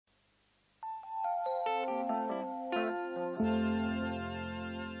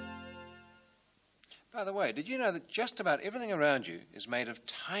By the way, did you know that just about everything around you is made of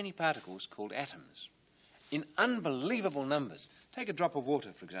tiny particles called atoms? In unbelievable numbers. Take a drop of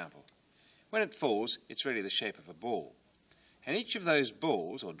water, for example. When it falls, it's really the shape of a ball. And each of those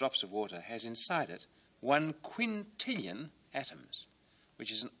balls, or drops of water, has inside it 1 quintillion atoms,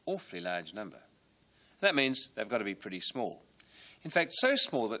 which is an awfully large number. That means they've got to be pretty small. In fact, so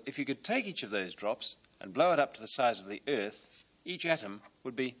small that if you could take each of those drops and blow it up to the size of the Earth, each atom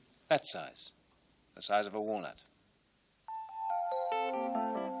would be that size, the size of a walnut.